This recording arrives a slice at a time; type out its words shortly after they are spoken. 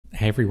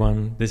Hey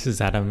everyone, this is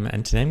Adam,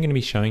 and today I'm going to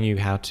be showing you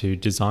how to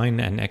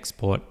design and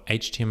export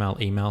HTML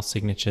email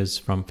signatures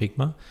from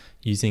Figma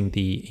using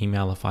the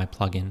Emailify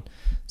plugin.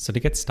 So to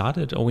get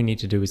started, all we need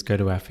to do is go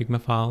to our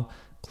Figma file,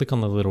 click on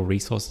the little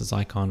resources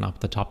icon up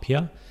the top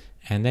here,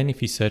 and then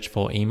if you search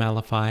for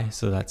Emailify,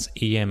 so that's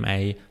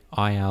Emailify,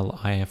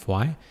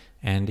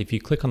 and if you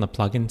click on the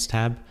plugins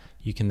tab,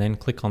 you can then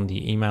click on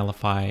the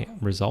Emailify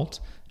result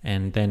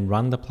and then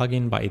run the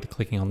plugin by either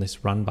clicking on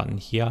this run button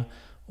here,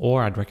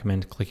 or I'd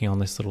recommend clicking on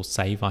this little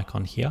save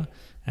icon here,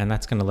 and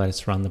that's going to let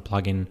us run the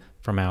plugin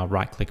from our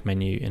right click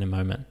menu in a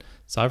moment.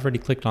 So I've already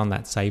clicked on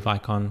that save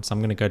icon, so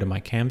I'm going to go to my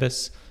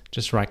canvas,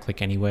 just right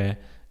click anywhere,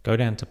 go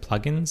down to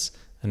plugins,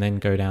 and then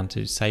go down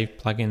to save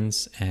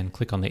plugins and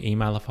click on the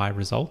Emailify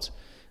result,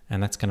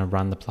 and that's going to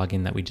run the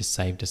plugin that we just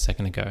saved a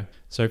second ago.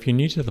 So if you're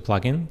new to the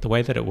plugin, the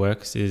way that it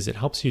works is it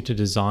helps you to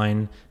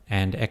design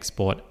and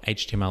export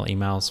HTML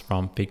emails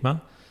from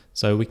Figma.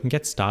 So we can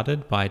get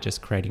started by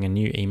just creating a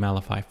new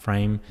Emailify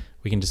frame.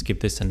 We can just give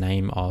this a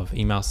name of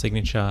email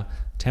signature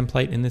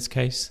template in this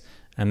case.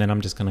 And then I'm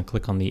just going to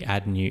click on the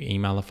add new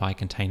Emailify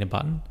container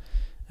button.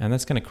 And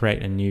that's going to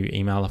create a new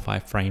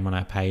Emailify frame on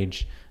our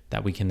page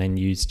that we can then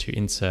use to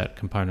insert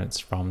components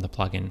from the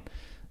plugin.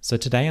 So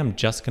today I'm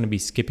just going to be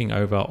skipping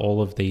over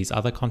all of these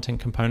other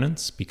content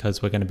components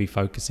because we're going to be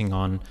focusing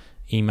on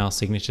email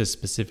signatures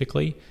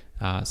specifically.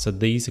 So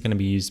these are going to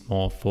be used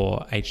more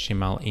for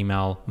HTML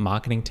email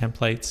marketing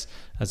templates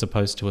as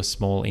opposed to a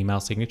small email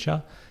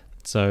signature.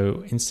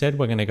 So instead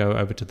we're going to go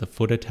over to the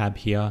footer tab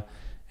here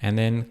and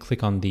then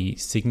click on the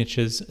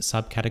signatures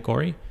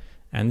subcategory.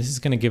 And this is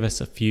going to give us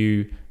a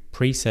few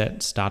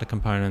preset starter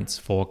components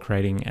for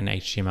creating an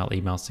HTML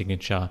email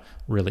signature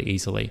really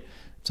easily.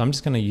 So I'm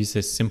just going to use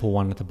this simple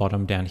one at the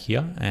bottom down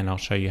here, and I'll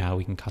show you how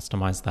we can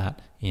customize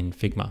that in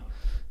Figma.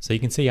 So you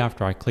can see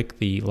after I click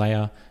the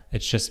layer,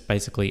 it's just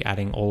basically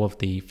adding all of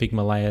the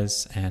Figma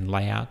layers and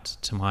layout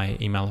to my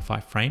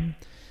Emailify frame.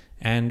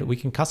 And we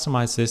can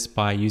customize this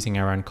by using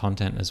our own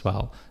content as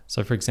well.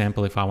 So for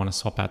example, if I want to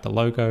swap out the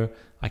logo,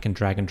 I can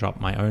drag and drop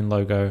my own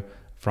logo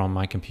from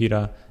my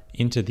computer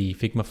into the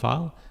Figma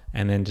file,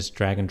 and then just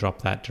drag and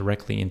drop that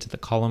directly into the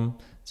column.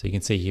 So you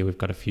can see here we've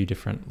got a few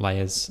different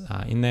layers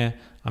in there.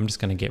 I'm just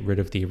going to get rid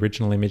of the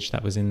original image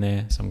that was in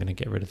there, so I'm going to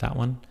get rid of that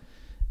one.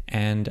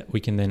 And we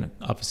can then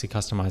obviously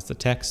customize the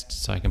text,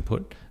 so I can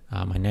put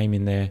my name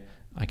in there,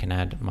 I can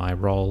add my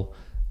role,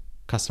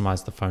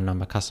 customize the phone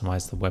number,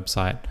 customize the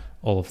website,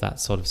 all of that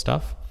sort of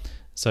stuff.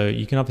 So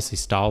you can obviously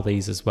style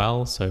these as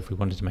well. So if we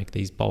wanted to make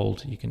these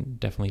bold, you can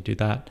definitely do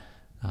that.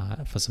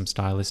 For some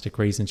stylistic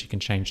reasons, you can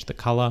change the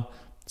color.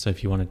 So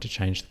if you wanted to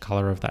change the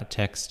color of that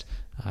text,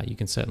 you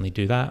can certainly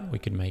do that. We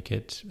could make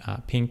it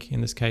pink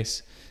in this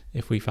case,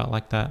 if we felt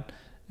like that.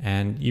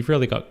 And you've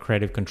really got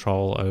creative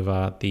control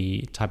over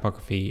the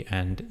typography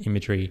and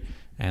imagery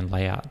and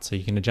layout. So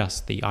you can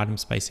adjust the item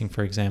spacing,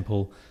 for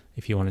example.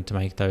 If you wanted to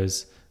make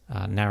those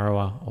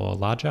narrower or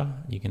larger,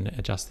 you can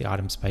adjust the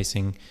item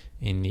spacing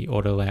in the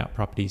auto layout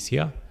properties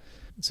here.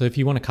 So if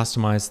you want to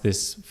customize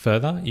this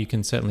further, you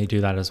can certainly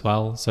do that as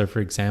well. So for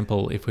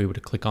example, if we were to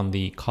click on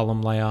the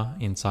column layer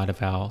inside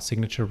of our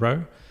signature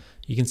row,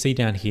 you can see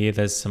down here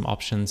there's some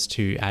options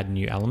to add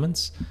new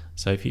elements.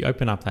 So if you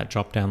open up that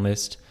drop-down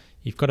list,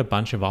 you've got a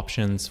bunch of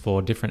options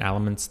for different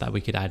elements that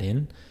we could add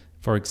in.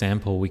 For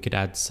example, we could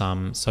add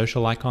some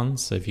social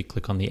icons. So if you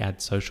click on the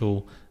add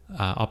social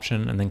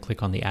option and then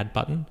click on the add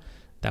button,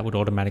 that would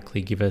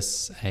automatically give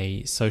us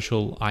a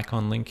social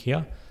icon link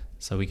here.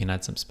 So we can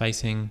add some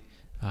spacing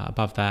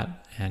above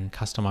that and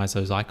customize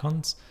those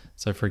icons.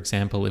 So for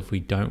example, if we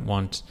don't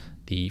want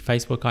the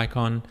Facebook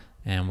icon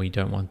and we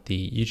don't want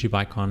the YouTube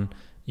icon,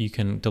 you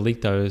can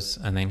delete those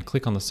and then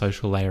click on the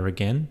social layer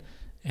again,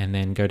 and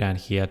then go down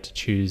here to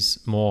choose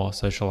more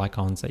social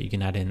icons that you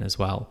can add in as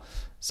well.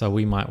 So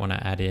we might want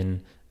to add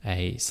in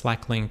a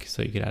Slack link,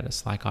 so you could add a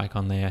Slack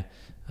icon there.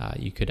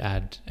 You could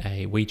add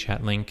a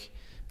WeChat link.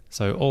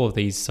 So all of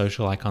these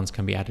social icons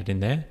can be added in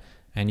there,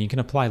 and you can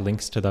apply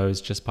links to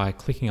those just by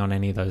clicking on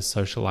any of those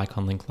social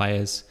icon link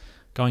layers,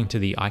 going to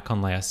the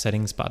icon layer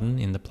settings button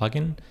in the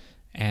plugin,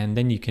 and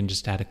then you can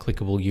just add a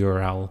clickable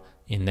URL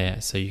in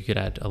there. So you could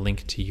add a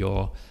link to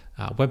your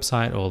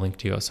website or a link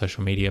to your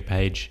social media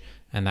page,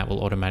 and that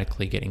will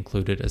automatically get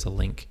included as a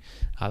link.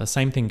 The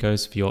same thing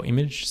goes for your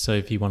image. So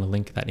if you want to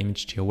link that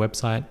image to your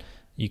website,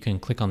 you can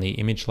click on the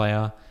image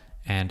layer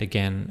and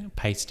again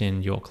paste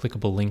in your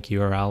clickable link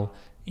URL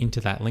into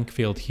that link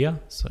field here.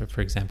 So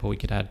for example, we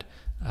could add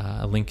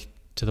a link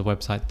to the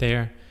website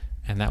there,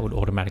 and that would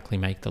automatically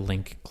make the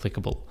link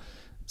clickable.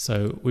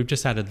 So we've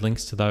just added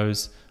links to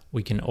those.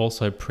 We can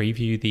also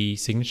preview the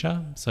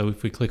signature. So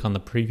if we click on the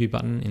preview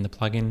button in the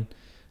plugin,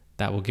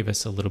 that will give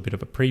us a little bit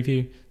of a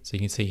preview. So you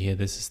can see here,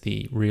 this is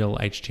the real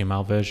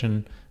HTML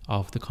version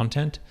of the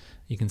content.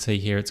 You can see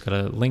here it's got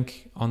a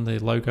link on the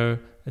logo,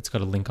 it's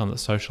got a link on the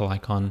social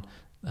icon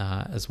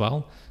as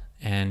well.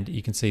 And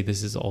you can see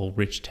this is all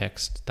rich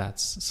text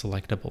that's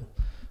selectable.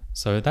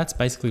 So that's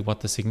basically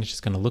what the signature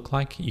is going to look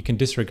like. You can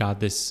disregard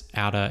this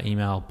outer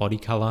email body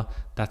color.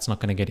 That's not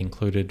going to get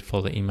included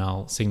for the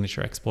email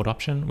signature export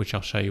option, which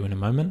I'll show you in a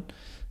moment.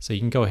 So you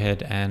can go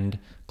ahead and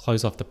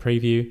close off the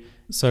preview.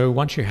 So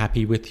once you're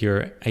happy with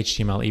your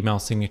HTML email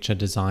signature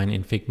design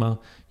in Figma,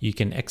 you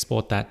can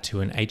export that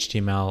to an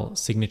HTML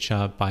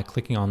signature by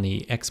clicking on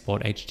the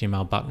Export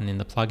HTML button in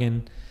the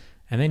plugin.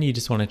 And then you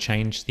just want to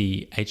change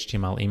the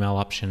HTML email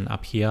option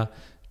up here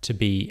to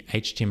be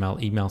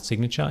HTML email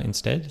signature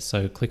instead.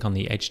 So click on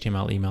the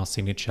HTML email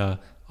signature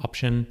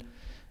option.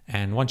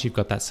 And once you've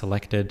got that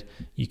selected,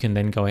 you can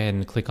then go ahead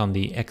and click on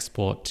the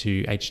Export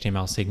to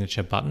HTML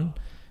signature button.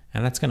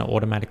 And that's going to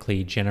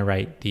automatically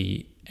generate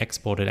the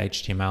exported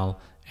HTML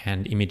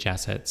and image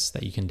assets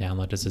that you can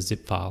download as a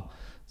zip file.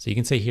 So you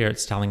can see here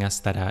it's telling us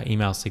that our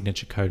email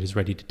signature code is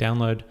ready to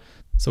download.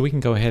 So we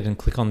can go ahead and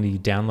click on the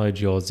download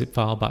your zip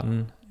file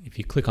button. If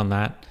you click on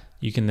that,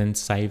 you can then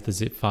save the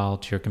zip file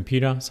to your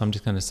computer. So I'm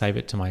just going to save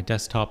it to my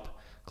desktop,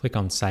 click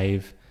on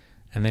save.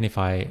 And then if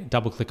I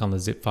double click on the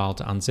zip file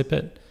to unzip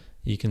it,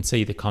 you can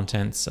see the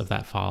contents of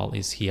that file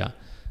is here.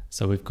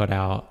 So we've got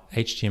our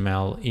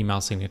HTML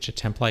email signature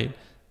template.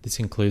 This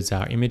includes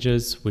our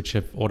images, which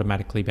have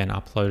automatically been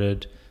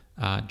uploaded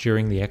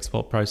during the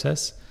export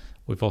process.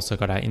 We've also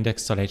got our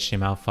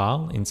index.html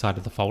file inside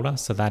of the folder.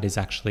 So that is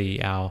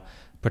actually our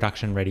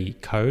production ready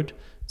code.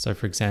 So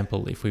for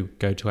example, if we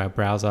go to our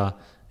browser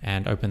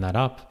and open that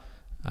up,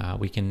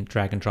 we can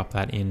drag and drop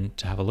that in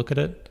to have a look at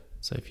it.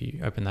 So if you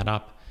open that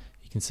up,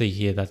 you can see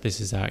here that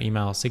this is our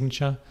email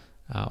signature.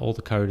 All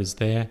the code is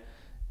there.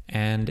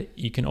 And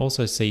you can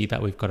also see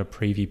that we've got a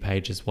preview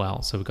page as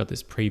well. So we've got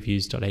this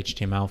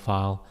previews.html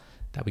file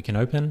that we can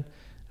open.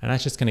 And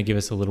that's just going to give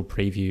us a little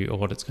preview of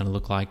what it's going to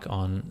look like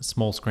on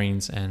small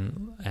screens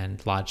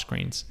and large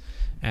screens.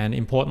 And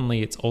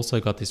importantly, it's also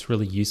got this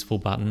really useful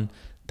button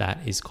that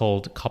is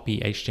called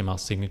Copy HTML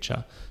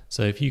Signature.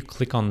 So if you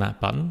click on that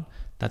button,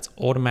 that's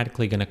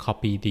automatically going to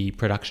copy the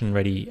production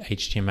ready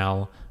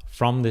HTML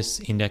from this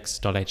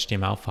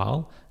index.html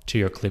file to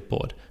your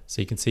clipboard.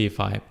 So you can see if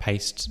I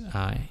paste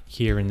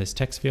here in this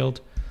text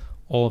field,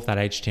 all of that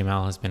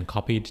HTML has been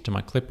copied to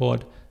my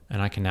clipboard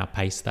and I can now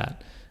paste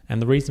that.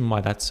 And the reason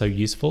why that's so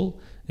useful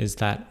is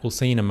that we'll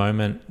see in a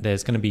moment,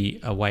 there's going to be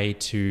a way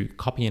to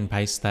copy and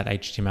paste that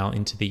HTML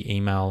into the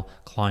email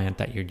client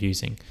that you're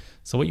using.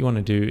 So what you want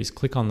to do is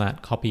click on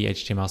that Copy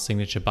HTML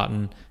Signature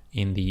button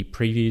in the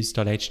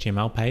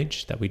previews.html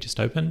page that we just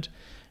opened.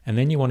 And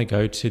then you want to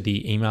go to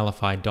the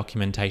Emailify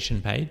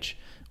documentation page,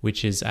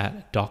 which is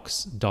at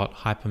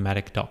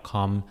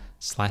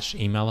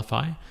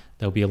docs.hypermatic.com/Emailify.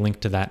 There'll be a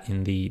link to that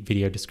in the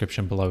video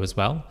description below as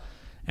well.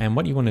 And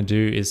what you want to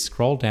do is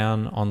scroll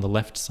down on the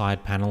left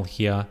side panel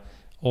here,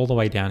 all the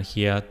way down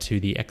here to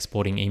the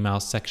exporting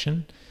emails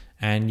section.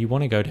 And you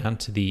want to go down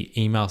to the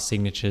email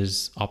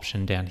signatures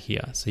option down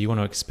here. So you want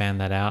to expand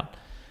that out.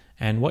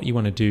 And what you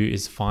want to do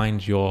is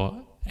find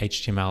your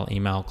HTML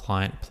email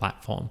client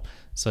platform.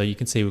 So you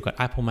can see we've got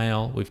Apple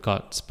Mail, we've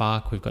got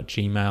Spark, we've got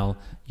Gmail,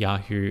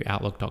 Yahoo,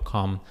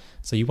 Outlook.com.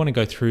 So you want to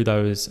go through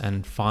those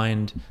and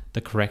find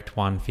the correct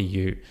one for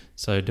you.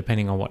 So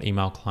depending on what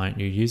email client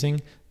you're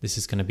using, this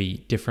is going to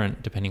be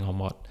different depending on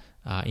what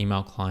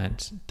email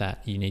client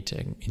that you need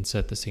to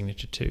insert the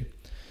signature to.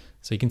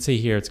 So you can see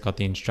here it's got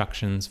the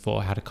instructions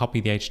for how to copy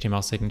the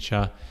HTML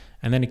signature,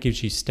 and then it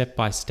gives you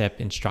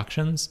step-by-step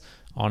instructions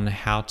on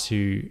how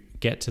to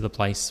get to the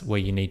place where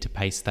you need to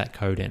paste that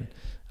code in.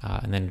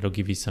 And then it'll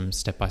give you some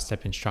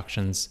step-by-step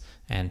instructions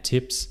and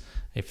tips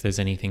if there's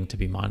anything to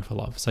be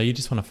mindful of. So you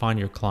just want to find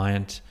your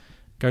client,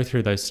 go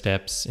through those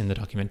steps in the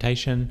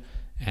documentation,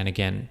 and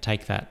again,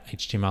 take that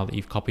HTML that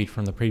you've copied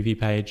from the preview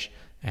page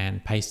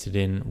and paste it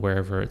in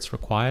wherever it's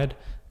required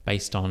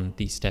based on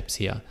these steps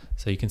here.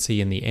 So you can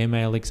see in the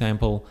airmail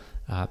example,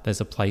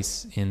 there's a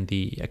place in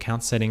the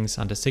account settings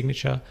under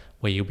signature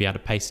where you'll be able to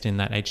paste in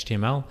that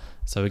HTML.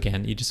 So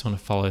again, you just want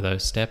to follow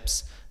those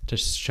steps to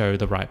show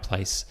the right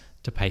place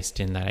to paste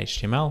in that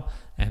HTML,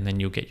 and then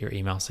you'll get your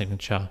email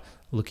signature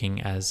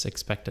looking as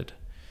expected.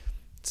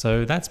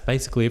 So that's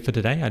basically it for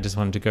today. I just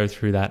wanted to go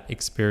through that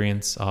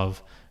experience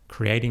of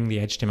creating the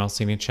HTML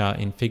signature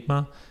in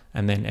Figma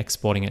and then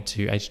exporting it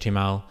to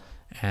HTML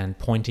and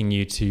pointing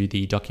you to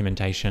the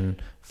documentation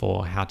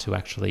for how to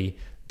actually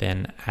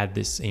then add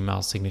this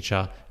email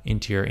signature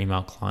into your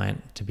email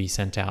client to be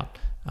sent out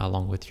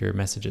along with your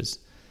messages.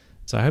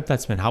 So I hope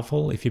that's been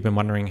helpful. If you've been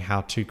wondering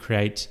how to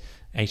create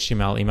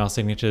HTML email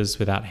signatures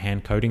without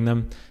hand coding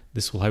them,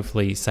 this will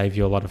hopefully save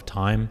you a lot of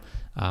time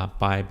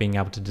by being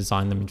able to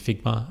design them in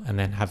Figma and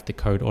then have the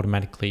code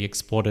automatically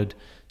exported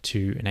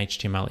to an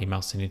HTML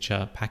email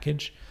signature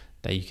package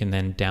that you can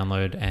then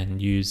download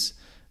and use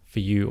for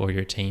you or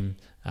your team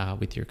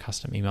with your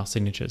custom email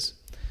signatures.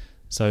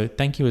 So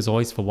thank you as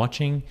always for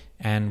watching,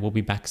 and we'll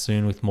be back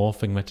soon with more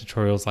Figma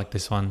tutorials like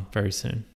this one very soon.